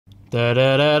Da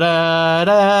da da da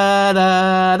da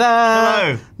da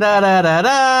da. Da da da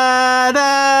da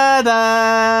da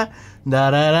da.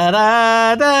 Da da da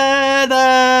da da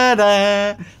da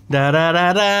da. Da da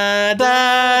da da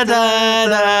da da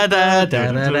da da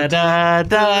da da da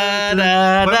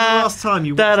da. When was the last time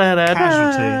you watched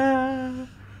Casualty?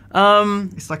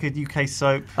 It's like a UK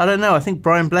soap. I don't know. I think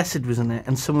Brian Blessed was in it,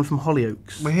 and someone from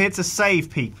Hollyoaks. We're here to save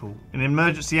people in an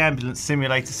emergency ambulance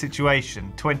simulator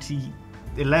situation.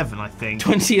 2011, I think.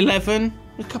 2011,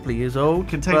 a couple of years old.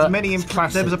 Contains many.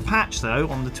 There was a patch though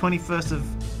on the 21st of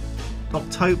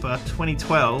October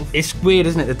 2012. It's weird,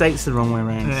 isn't it? The date's the wrong way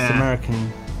around. Yeah. It's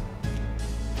American.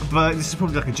 But this is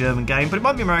probably like a German game, but it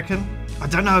might be American. I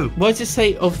don't know. Why does it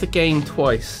say of the game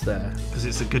twice there? Because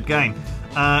it's a good game.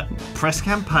 Press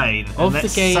campaign. Of and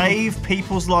the game. Save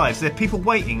people's lives. There are people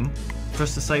waiting for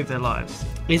us to save their lives.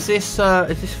 Is this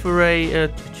for a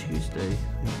Tuesday?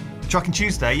 Trucking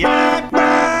Tuesday,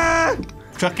 yeah.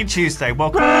 Trucking Tuesday.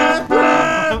 Welcome.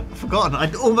 I'd forgotten.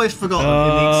 I'd almost forgotten in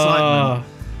the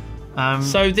excitement.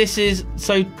 So this is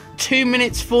 2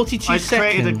 minutes 42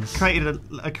 seconds.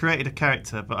 I created a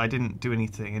character, but I didn't do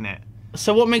anything in it.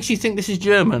 So what makes you think this is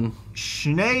German?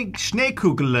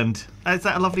 Schneekugelland. Is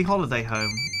that a lovely holiday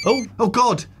home? Oh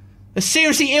God! A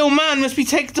seriously ill man must be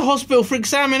taken to hospital for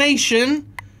examination.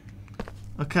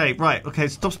 Okay, right. Okay,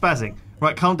 stop spazzing.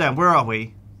 Right, calm down. Where are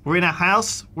we? We're in a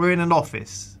house. We're in an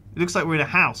office. It looks like we're in a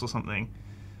house or something.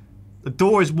 The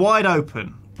door is wide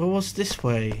open. But what's this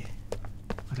way?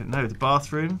 I don't know. The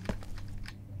bathroom.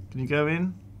 Can you go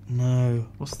in? No.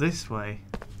 What's this way?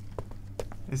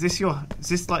 Is this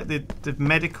like the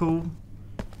medical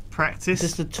practice?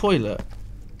 Is this the toilet?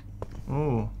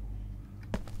 Oh.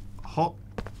 Hot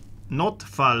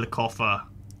Notfallkoffer.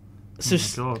 So oh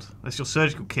my God. That's your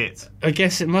surgical kit. I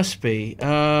guess it must be.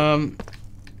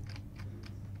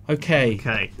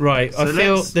 Okay. Right. So I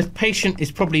feel the patient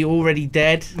is probably already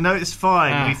dead. No, it's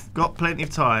fine. We've got plenty of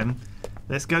time.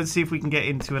 Let's go and see if we can get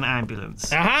into an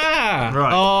ambulance. Aha!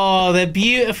 Right. Oh, they're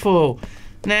beautiful.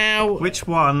 Now, which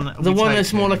one? The one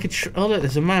that's more like a. Oh, look,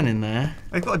 there's a man in there.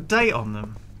 They've got a date on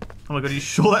them. Oh my God, are you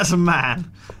sure that's a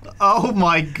man? Oh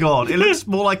my God, it looks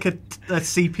more like a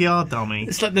CPR dummy.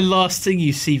 It's like the last thing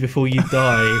you see before you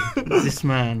die. This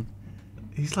man.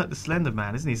 He's like the Slender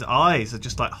Man, isn't he? His eyes are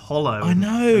just like hollow. I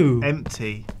know.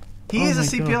 Empty. He is a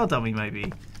CPR dummy,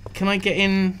 maybe. Can I get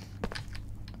in?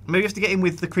 Maybe you have to get in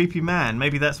with the creepy man.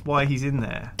 Maybe that's why he's in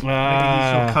there. Maybe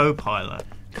he's your co-pilot.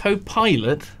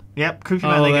 Co-pilot? Yep, creepy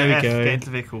man. There we go. Get into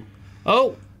the vehicle.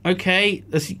 Oh, okay.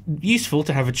 That's useful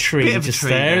to have a tree just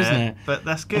there, isn't it? But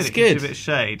that's good. That's it gives you a bit of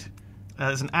shade.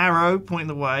 There's an arrow pointing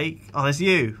the way. Oh, there's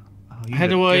you. How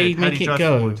do I make it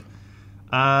go? Forward?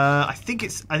 I think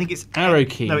it's arrow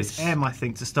keys. No, it's M. I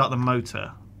think to start the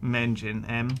motor engine.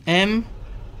 M. M.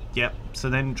 Yep. So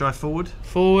then drive forward.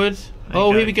 Forward.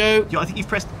 Oh, here we go. I think you've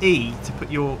pressed E to put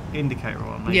your indicator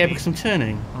on. Maybe. Yeah, because I'm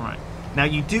turning. All right. Now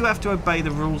you do have to obey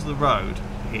the rules of the road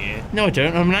here. No, I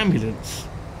don't. I'm an ambulance.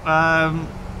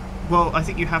 Well, I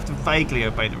think you have to vaguely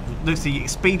obey the rules. Look, the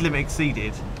speed limit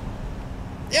exceeded.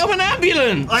 Yeah, I'm an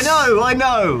ambulance. I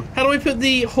know. How do I put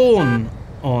the horn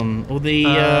on or the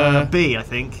B? I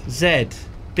think Z.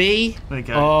 B. There you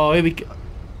go. Oh, here we go.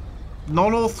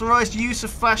 Non-authorized use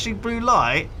of flashing blue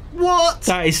light. What?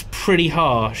 That is pretty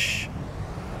harsh.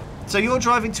 So you're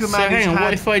driving to a man who's hang on, had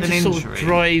what if I just an sort injury? of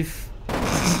drive?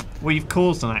 Well, you've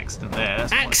caused an accident there.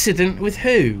 That's accident with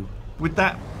who? With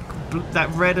that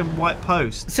red and white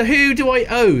post. So who do I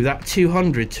owe that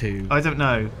 200 to? I don't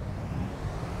know.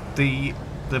 The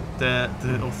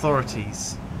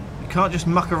authorities. You can't just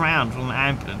muck around on an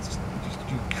ambulance,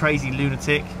 you crazy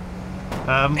lunatic.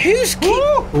 Who's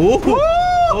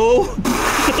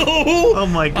Oh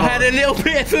my God! I had a little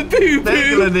bit of a boo-boo.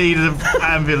 They're gonna need an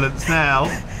ambulance now.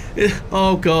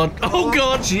 Oh God! Oh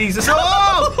God! Jesus!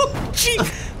 Oh!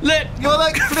 Look! You're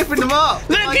like flipping them up.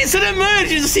 Look, like, it's an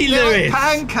emergency, Lewis. Like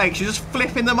pancakes. You're just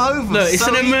flipping them over. Look, it's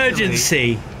so an emergency,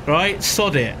 easily. right?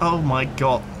 Sod it. Oh my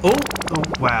God! Oh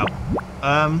wow!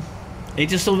 It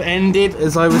just sort of ended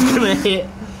as I was gonna hit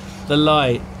the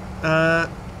light.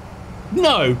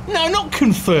 No, not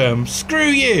confirm. Screw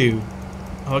you.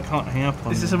 Oh, I can't hang up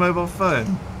on Is this a mobile phone?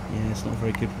 Yeah, it's not a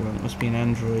very good one. It must be an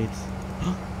Android.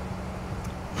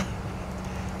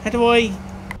 How do I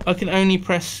can only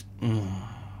press... Oh,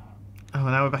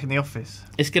 now we're back in the office.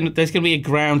 There's gonna be a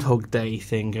Groundhog Day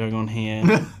thing going on here.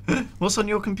 What's on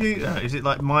your computer? Is it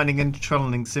like mining and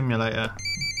tunneling simulator?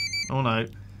 Oh no.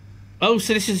 Oh,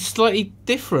 so this is slightly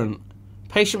different.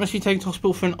 Patient must be taken to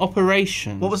hospital for an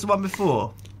operation. What was the one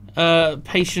before?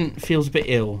 Patient feels a bit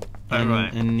ill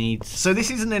and needs... So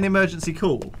this isn't an emergency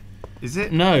call, is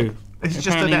it? No. It's just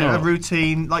Apparently a not.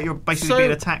 routine, like you're basically So-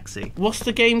 being a taxi. What's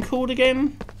the game called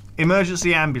again?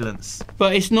 Emergency ambulance.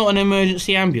 But it's not an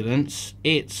emergency ambulance.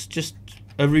 It's just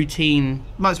a routine.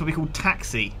 Might as well be called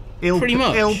taxi. Pretty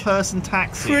much. Ill person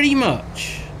taxi Pretty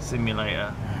much.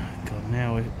 simulator. God,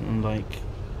 now I'm like.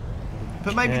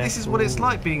 But maybe this is what it's Careful.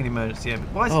 like being an emergency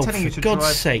ambulance. Why is Oh, it telling you for to God's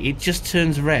drive? sake! It just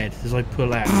turns red as I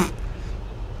pull out.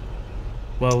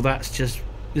 Well, that's just.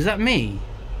 Is that me?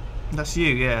 That's you,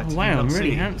 yeah. Oh, wow, I'm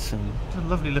really handsome. You're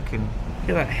lovely looking.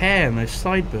 Look at that hair and those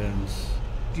sideburns.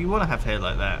 Do you want to have hair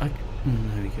like that? There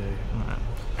we go. Right.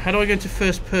 How do I go into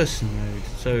first person mode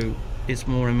so it's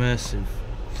more immersive?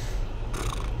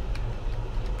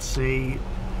 See.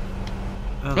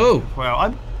 Oh! Well,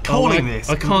 I'm calling this.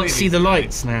 I can't completely see the straight.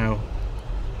 lights now.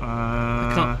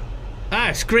 I can't- Ah,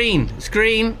 it's green! It's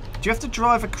green! Do you have to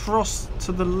drive across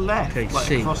to the left? Okay, like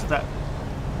see. across that.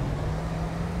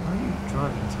 Where are you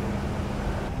driving to?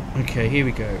 Okay, here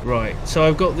we go. Right, so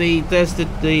I've got there's the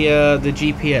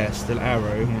GPS, the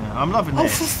arrow. Yeah, I'm loving Oh,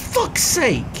 this. for fuck's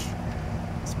sake!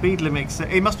 Speed limit.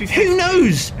 It must be 50. Who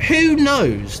knows? Who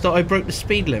knows that I broke the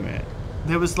speed limit?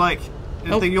 There was like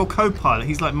your co-pilot.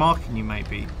 He's like marking you,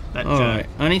 maybe. That jerk. Alright,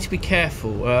 I need to be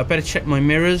careful. I better check my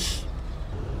mirrors.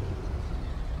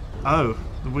 Oh,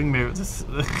 the wing mirror.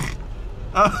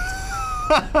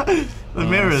 Oh. The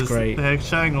mirrors. That's great. They're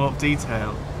showing a lot of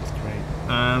detail. That's great.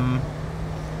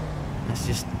 That's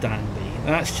just dandy.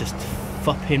 That's just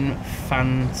fucking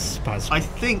fanspastic. I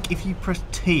think if you press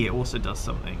T, it also does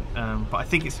something. But I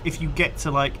think it's if you get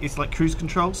to it's like cruise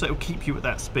control, so it'll keep you at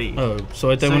that speed. Oh, so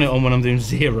I don't want it on when I'm doing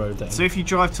 0 then. So if you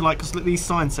drive to because these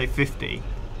signs say 50.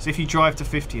 So if you drive to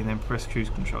 50 and then press cruise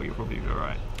control, you'll probably be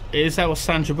alright. Is that what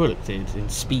Sandra Bullock did in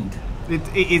Speed?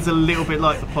 It is a little bit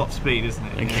like the pop speed, isn't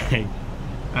it? Okay.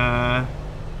 Yeah.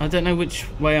 I don't know which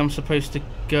way I'm supposed to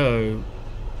go.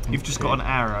 You've just got an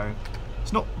arrow.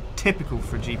 It's not typical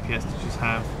for a GPS to just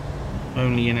have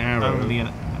Only an arrow. only an.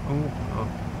 Oh, God.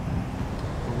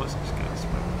 Well, let's just go this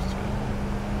way. Let's just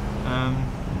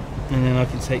go. And then I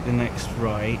can take the next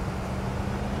right.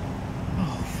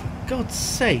 Oh, for God's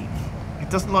sake. It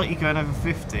doesn't like you going over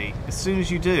 50. As soon as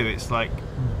you do, it's like,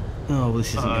 Oh, well, this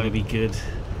isn't going to be good.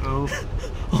 oh,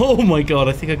 Oh my God,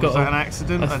 I think I was got. that an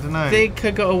accident? I don't know. I think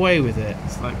I got away with it.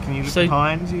 It's like, can you look So-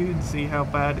 behind you and see how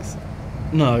bad it's?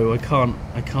 No, I can't.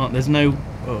 I can't. There's no.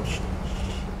 Oh,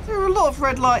 There are a lot of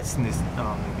red lights in this.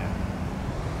 Oh, there we go.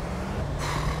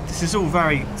 This is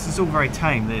all very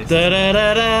tame. This. Da, da,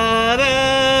 da, da,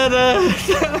 da,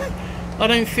 da. I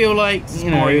don't feel like It's you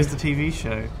as know. boring as the TV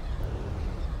show.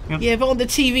 Yeah, but on the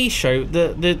TV show,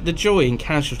 the joy in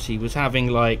Casualty was having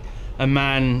like a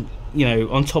man, you know,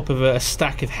 on top of a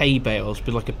stack of hay bales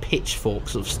with like a pitchfork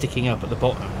sort of sticking up at the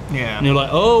bottom. Yeah. And you're like,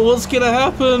 oh, what's gonna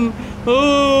happen?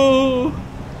 Oh.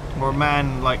 Or a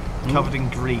man covered in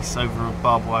grease over a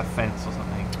barbed wire fence or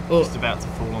something, Or just about to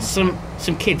fall on.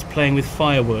 some kids playing with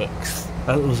fireworks.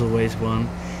 That was always one.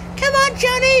 Come on,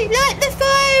 Johnny, light the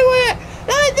firework!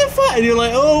 Light the fire! And you're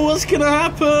like, oh, what's gonna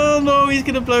happen? Oh, he's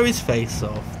gonna blow his face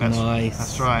off. Nice.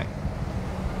 That's right.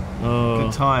 Oh.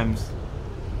 Good times.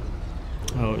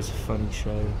 Oh, it's a funny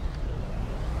show.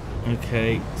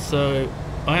 Okay, so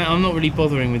I'm not really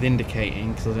bothering with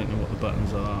indicating because I don't know what the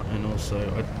buttons are, and also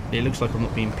it looks like I'm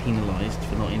not being penalised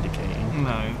for not indicating.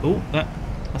 No. Oh,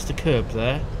 that's the curb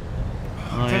there.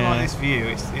 I don't like this view.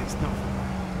 It's not. It's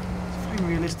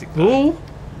very realistic. Though. Oh.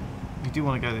 You do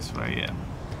want to go this way, yeah.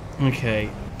 Okay.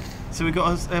 So we've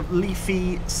got a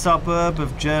leafy suburb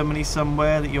of Germany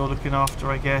somewhere that you're looking after,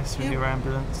 I guess, with your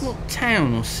ambulance. What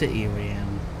town or city are we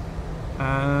in?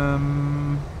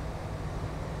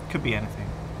 Could be anything.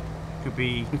 Could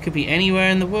be. We could be anywhere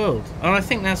in the world, and I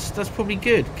think that's probably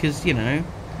good because you know.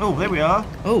 Oh, there we are.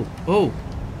 Oh.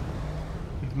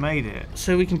 We've made it.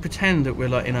 So we can pretend that we're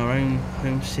like in our own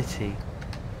home city.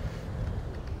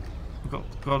 We've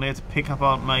gone here to pick up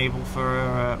Aunt Mabel for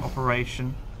her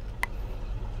operation.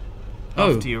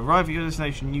 Oh. After you arrive at your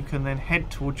destination, you can then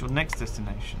head towards your next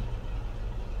destination.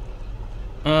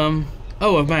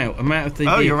 Oh, I'm out. I'm out of the.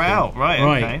 Oh, you're vehicle. out. Right.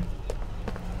 Right. Okay.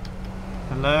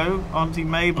 Hello, Auntie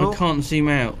Mabel. I can't zoom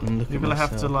out and look You're at gonna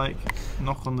myself. have to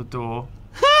knock on the door.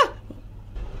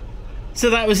 So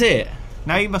that was it.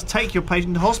 Now you must take your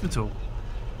patient to hospital.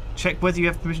 Check whether you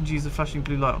have permission to use the flashing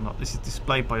blue light or not. This is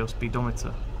displayed by your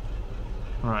speedometer.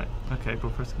 Right. Okay.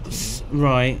 We'll press continue.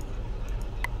 Right.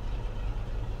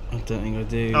 I don't think I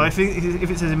do. Oh, if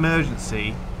it says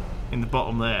emergency in the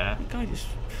bottom there. That guy just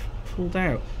pulled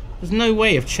out. There's no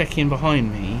way of checking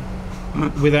behind me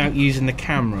without using the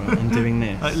camera and doing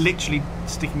this. Literally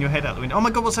sticking your head out the window. Oh my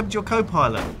God! What's happened to your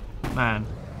co-pilot, man?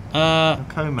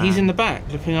 Co-man. He's in the back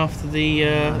looking after the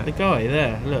guy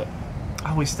there. Look.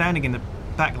 Oh, he's standing in the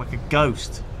back like a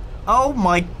ghost. Oh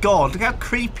my god, look how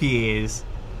creepy he is.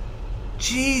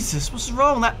 Jesus, what's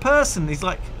wrong with that person? He's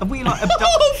like, have we like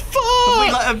abducted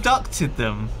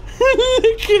them?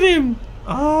 Look at him.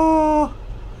 Oh,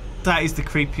 that is the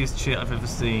creepiest shit I've ever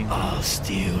seen. I'll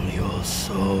steal your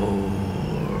soul.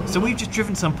 So we've just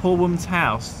driven some poor woman's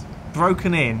house,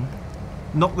 broken in,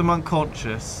 knocked them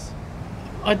unconscious.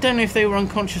 I don't know if they were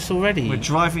unconscious already. We're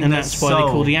driving and their that's why they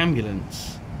call the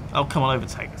ambulance. Oh, come on,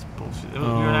 overtake this bullshit. You're an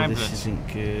Oh, ambulance. this isn't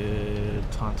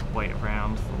good. Time to wait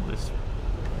around for all this.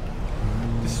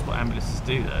 This is what ambulances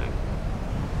do, though.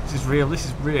 This is real. This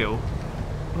is real.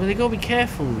 Well, they got to be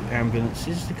careful,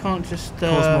 ambulances. They can't just...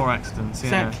 Cause more accidents,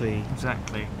 yeah. Exactly.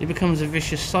 Exactly. It becomes a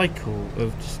vicious cycle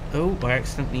of just... Oh, I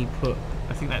accidentally put...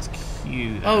 I think that's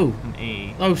Q, that, Oh. and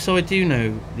E. Oh, so I do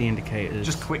know the indicators.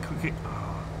 Just quick.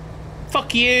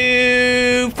 Fuck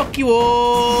you! Fuck you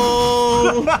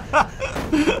all!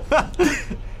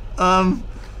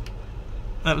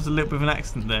 That was a little bit of an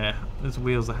accident there. Those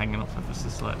wheels are hanging off ever so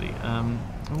slightly.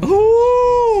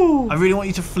 Ooh! I really want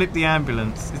you to flip the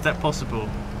ambulance. Is that possible?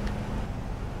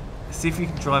 See if you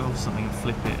can drive off something and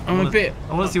flip it. I want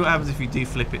to see what happens if you do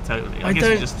flip it totally. I guess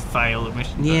you just fail the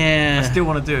mission. Yeah. I still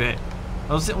want to do it.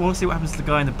 I want to see what happens to the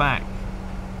guy in the back.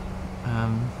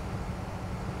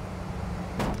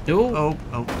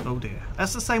 Oh dear.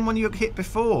 That's the same one you hit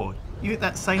before. You hit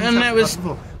that same And that was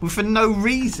before. Well, for no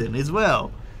reason as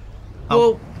well.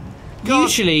 Well,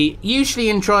 usually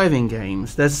in driving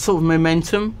games, there's sort of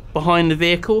momentum behind the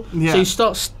vehicle, so you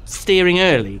start steering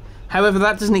early. However,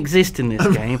 that doesn't exist in this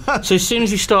game. So as soon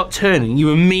as you start turning,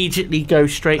 you immediately go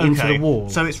straight into the wall.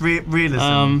 So it's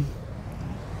realism.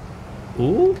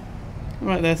 Ooh,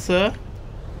 right there, sir.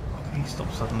 He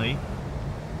stopped suddenly.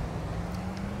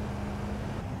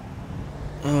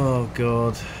 Oh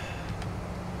God.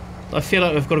 I feel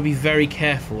like we've got to be very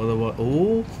careful, otherwise.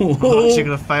 Ooh. I'm actually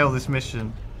going to fail this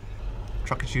mission.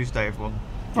 Truck and Tuesday, everyone.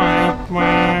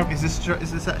 Is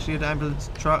this actually an ambulance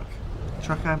truck?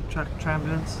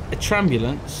 Ambulance? A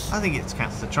trambulance? I think it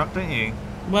counts as a truck, don't you?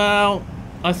 Well,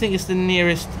 I think it's the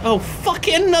nearest. Oh, fuck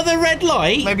it! Another red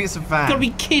light. Maybe it's a van. You've got to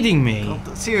be kidding me.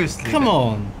 God, seriously. Come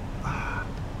on.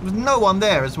 There's no one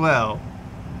there as well.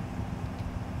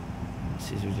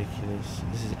 This is ridiculous.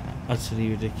 This is utterly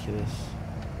ridiculous.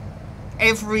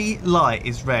 Every light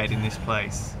is red in this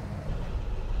place.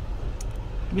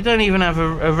 We don't even have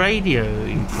a radio.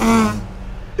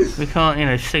 We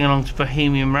can't, sing along to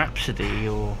Bohemian Rhapsody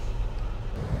or...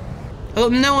 I've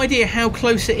got no idea how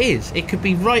close it is. It could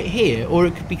be right here, or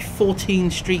it could be 14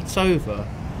 streets over.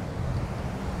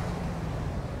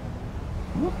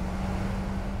 What?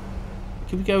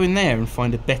 Could we go in there and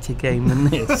find a better game than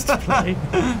this to play?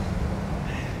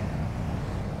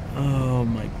 Oh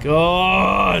my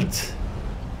God!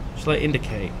 Shall I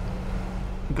indicate?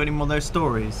 You got any more of those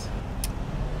stories?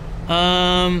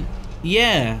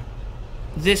 Yeah.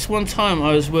 This one time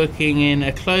I was working in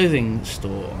a clothing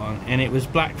store and it was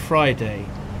Black Friday,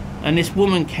 and this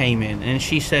woman came in and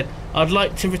she said, "I'd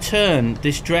like to return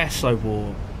this dress I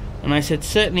wore." And I said,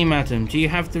 "Certainly, madam, do you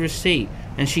have the receipt?"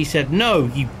 And she said,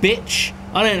 "No, you bitch,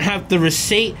 I don't have the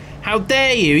receipt. How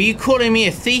dare you? Are you calling me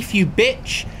a thief, you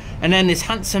bitch?" And then this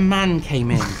handsome man came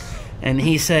in and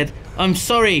he said, "I'm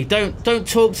sorry, don't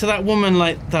talk to that woman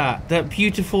like that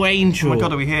beautiful angel." Oh my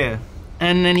God, are we here?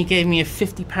 And then he gave me a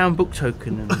 £50 book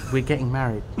token and we're getting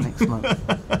married next month.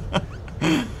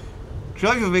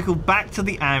 Drive your vehicle back to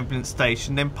the ambulance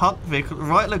station, then park the vehicle at the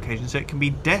right location so it can be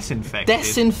disinfected.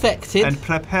 Disinfected? And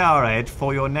prepared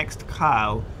for your next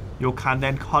call. You can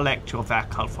then collect your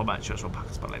vehicle from at your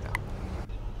parking spot later.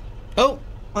 Oh!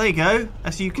 There you go.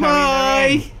 That's you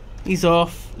carrying her in. He's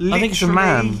off. I think it's a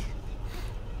man.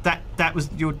 That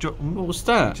was your job. What was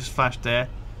that? Just flashed there.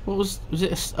 What was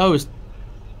it? Oh, it was...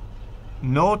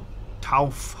 No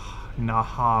Tauf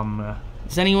Naham.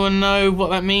 Does anyone know what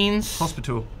that means?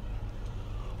 Hospital.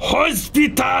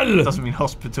 Hospital! Doesn't mean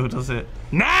hospital, does it?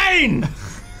 Nein!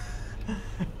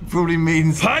 Probably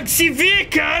means... Park the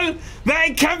vehicle where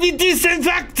it can be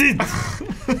disinfected!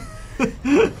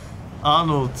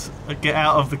 Arnold, get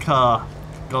out of the car.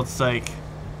 For God's sake.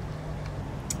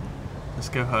 Let's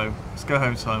go home. Let's go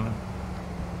home, Simon.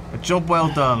 A job well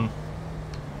done.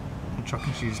 On Truck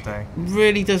and Tuesday.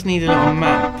 Really does need a little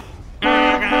map.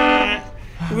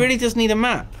 It really does need a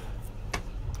map.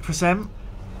 Press M.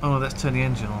 Oh, let's turn the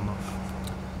engine on and off.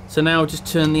 So now just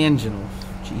turn the engine off.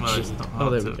 GG. No, it's not Oh,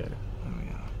 hard there to... we go. There we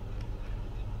are.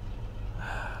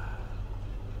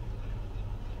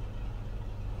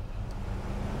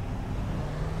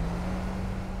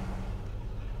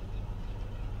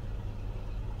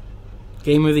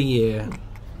 Game of the year.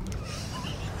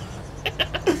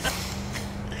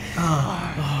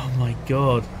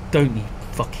 God. Don't you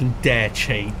fucking dare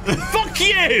change. Fuck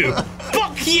you!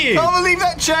 Fuck you! Can't believe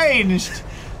that changed!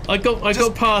 I got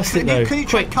past it though. Can you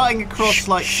try cutting across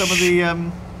like some of the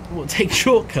What, take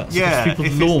shortcuts? yeah, People's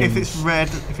if lawns? it's red.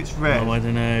 Oh, I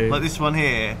don't know. Like this one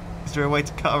here. Is there a way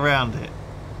to cut around it?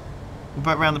 What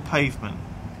about around the pavement?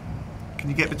 Can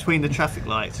you get between the traffic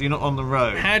lights so you're not on the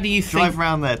road? How do you drive think...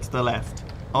 round there to the left?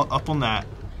 Up on that.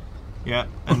 Yeah,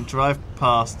 and drive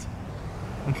past.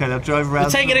 Okay, they'll drive around.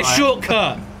 We're taking a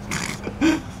shortcut.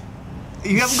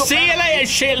 You haven't got. See you later, Go right.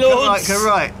 shitlords. Go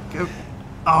right. Go.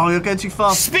 Oh, you're going too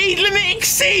fast. Speed limit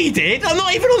exceeded. I'm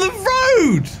not even on the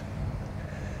road.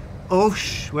 Oh,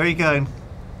 where are you going?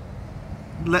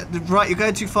 Right, you're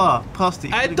going too far. Past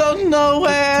it. I don't know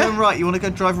where. Turn right. You want to go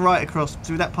drive right across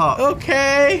through that park.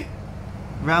 Okay.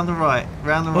 Round the right.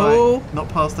 Round the right. Oh. Not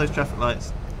past those traffic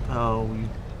lights. Oh,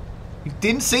 you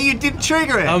didn't see. You didn't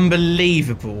trigger it.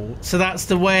 Unbelievable. So that's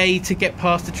the way to get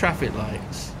past the traffic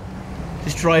lights.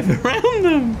 Just drive around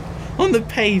them on the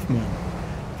pavement.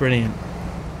 Brilliant.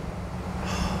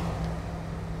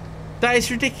 That is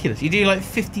ridiculous. You do like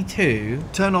 52.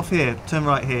 Turn off here. Turn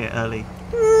right here early.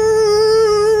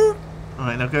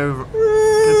 Alright, now go towards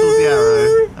the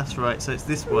arrow. That's right, so it's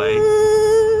this way.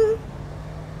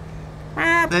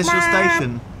 There's your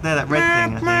station. There, that red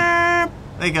thing, I think.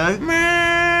 There you go.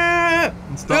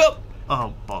 And stop.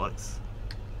 Oh, bollocks.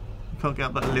 You can't get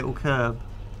up that little curb.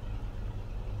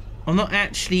 I'm not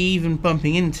actually even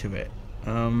bumping into it.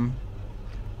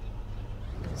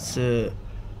 So...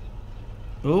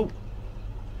 Oh.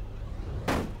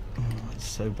 It's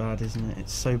so bad, isn't it?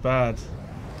 It's so bad.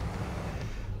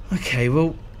 Okay,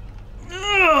 well...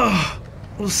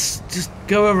 we'll just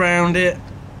go around it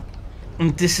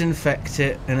and disinfect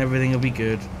it and everything will be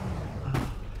good.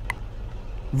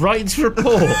 Rights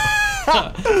report.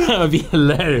 That would be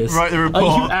hilarious. Write the report.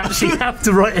 You actually have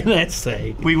to write an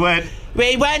essay. We went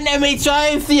and we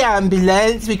drove the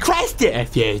ambulance. We crashed it a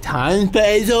few times, but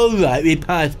it's alright. We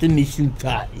passed the mission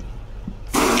fine.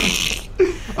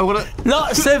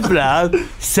 Lots of love,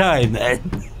 Simon.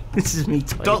 This is me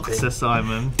typing. Dr.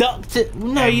 Simon. Doctor.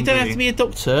 No, MD. you don't have to be a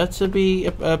doctor to be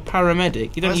a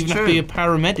paramedic. You don't even have to be a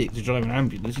paramedic to drive an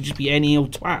ambulance. You just be any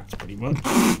old twat, pretty much.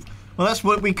 Well, that's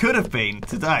what we could have been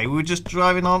today. We were just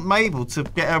driving Aunt Mabel to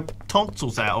get her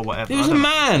tonsils out or whatever. It was a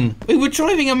man. We were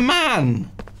driving a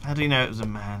man. How do you know it was a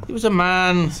man? It was a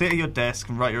man. Sit at your desk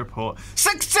and write your report.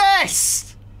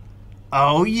 Success!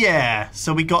 Oh, yeah.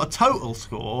 So we got a total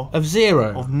score Of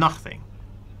 0. of nothing.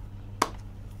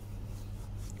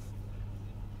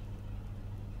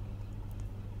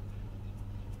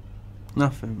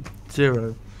 Nothing.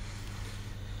 0.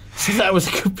 So that was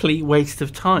a complete waste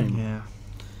of time. Yeah.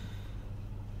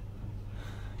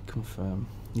 Confirm.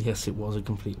 Yes, it was a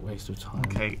complete waste of time.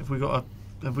 Okay, have we got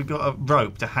a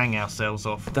rope to hang ourselves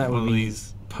off? That would be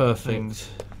these perfect.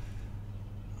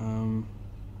 Lol,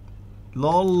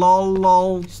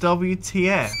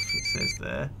 WTF, it says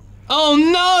there. Oh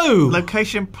no!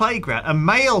 Location playground. A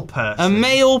male person. A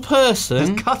male person?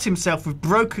 Has cut himself with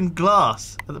broken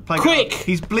glass at the playground. Quick!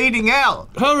 He's bleeding out.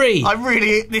 Hurry!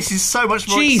 This is so much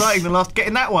more exciting than last. Get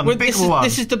in that one, the big one.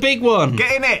 This is the big one.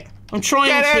 Get in it. I'm trying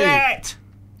to. Get in it.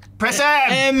 Press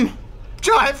M.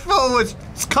 Drive forward.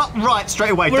 It's cut right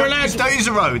straight away. Don't use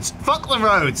the roads. Fuck the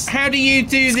roads. How do you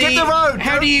do Skip the road.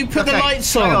 How do you put the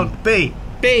lights on? Hang on.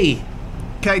 B.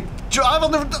 Okay. Drive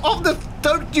on the.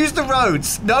 Don't use the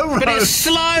roads. No roads. But it's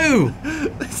slow.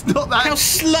 It's not that. How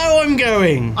slow I'm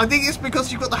going. I think it's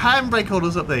because you've got the handbrake on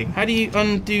or something. How do you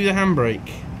undo the handbrake?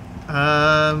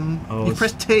 You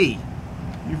press T.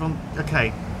 You've on.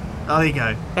 Okay. Oh, there you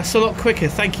go. That's a lot quicker.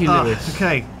 Thank you, Lewis.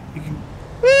 Okay. You can.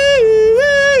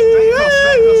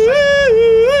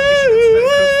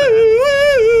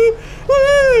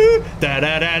 Da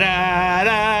da da da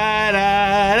da da.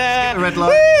 Skip the red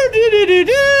light.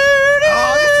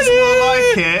 Oh, this is more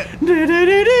like it.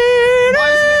 Why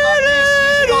isn't it like this?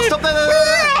 Oh, stop there.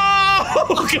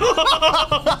 Oh,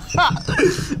 God.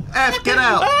 F, get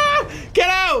out. Get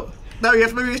out. No, you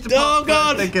have to move to Oh,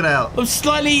 God. Then get out. I'm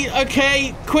slightly...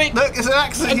 Okay, quick. Look, it's an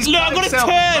accident. He's Look, I've got to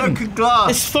turn. Broken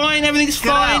glass. It's fine. Everything's Get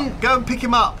fine. out. Go and pick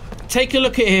him up. Take a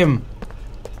look at him.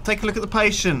 Take a look at the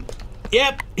patient.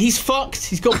 Yep, he's fucked.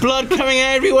 He's got blood coming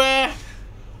everywhere.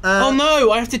 Oh,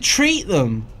 no. I have to treat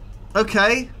them.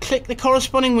 Okay. Click the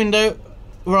corresponding window.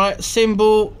 Right,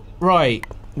 symbol. Right.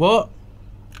 What?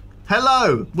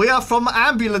 Hello. We are from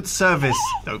ambulance service.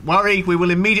 Don't worry. We will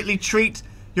immediately treat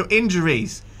your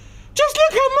injuries. Just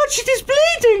look how much it is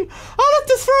bleeding! I'll have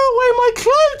to throw away my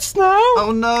clothes now!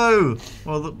 Oh no!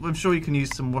 Well, I'm sure you can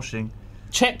use some washing.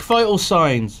 Check vital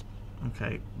signs.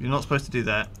 Okay, you're not supposed to do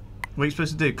that. What are you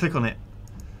supposed to do? Click on it.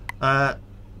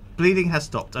 Bleeding has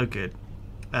stopped. Oh, good.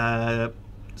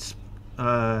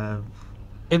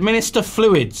 Administer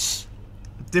fluids.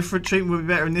 Different treatment would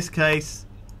be better in this case.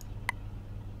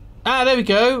 Ah, there we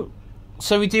go.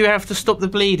 So we do have to stop the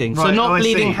bleeding. Right, so not I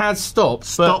bleeding see. has stopped,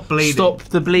 Stop but bleeding. stop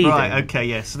the bleeding. Right, okay,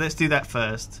 yeah. So let's do that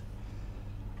first.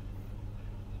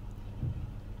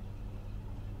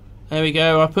 There we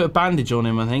go. I put a bandage on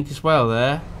him, I think, as well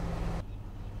there.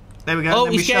 There we go. Oh,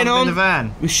 then he's we shoved getting him on. in the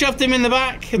van. We shoved him in the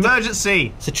back.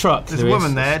 Emergency. It's a truck. There's a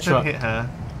woman there. It's a Don't truck. hit her.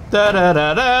 Da, da,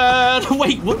 da, da.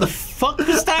 Wait, what the fuck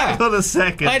was that? Hold on a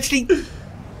second. I actually...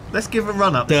 Let's give a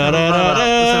run up. Da, Let's da, have a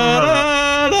run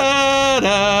up. da,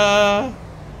 da,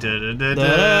 Da, da, da,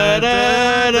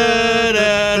 da, da,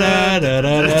 da, da,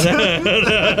 da, da,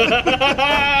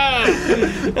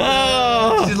 da.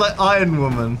 Oh, She's like Iron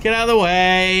Woman. get out of the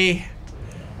way.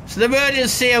 It's an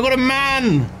emergency. I've got a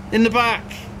man in the back.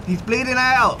 He's bleeding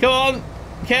out. Come on.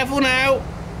 Careful now.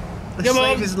 Let's Come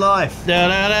save on. his life. Da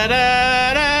da da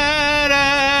da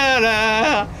da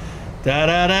da da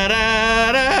da da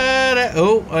da da.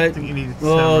 Oh, I think you need to turn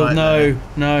oh right no, there.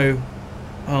 no.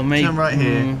 Oh mate. Turn right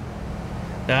here.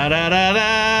 Da da da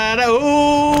da da.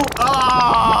 Oh,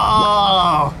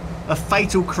 Oh! A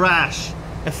fatal crash.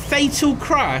 a fatal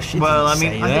crash. It Well, I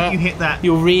didn't mean, say I that. think you hit that.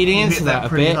 You're reading you into hit that a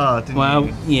pretty bit. hard, didn't Well,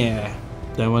 you? yeah.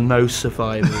 There were no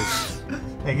survivors.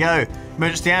 There you go.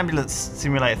 Emergency ambulance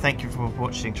simulator. Thank you for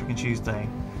watching Trucking Tuesday.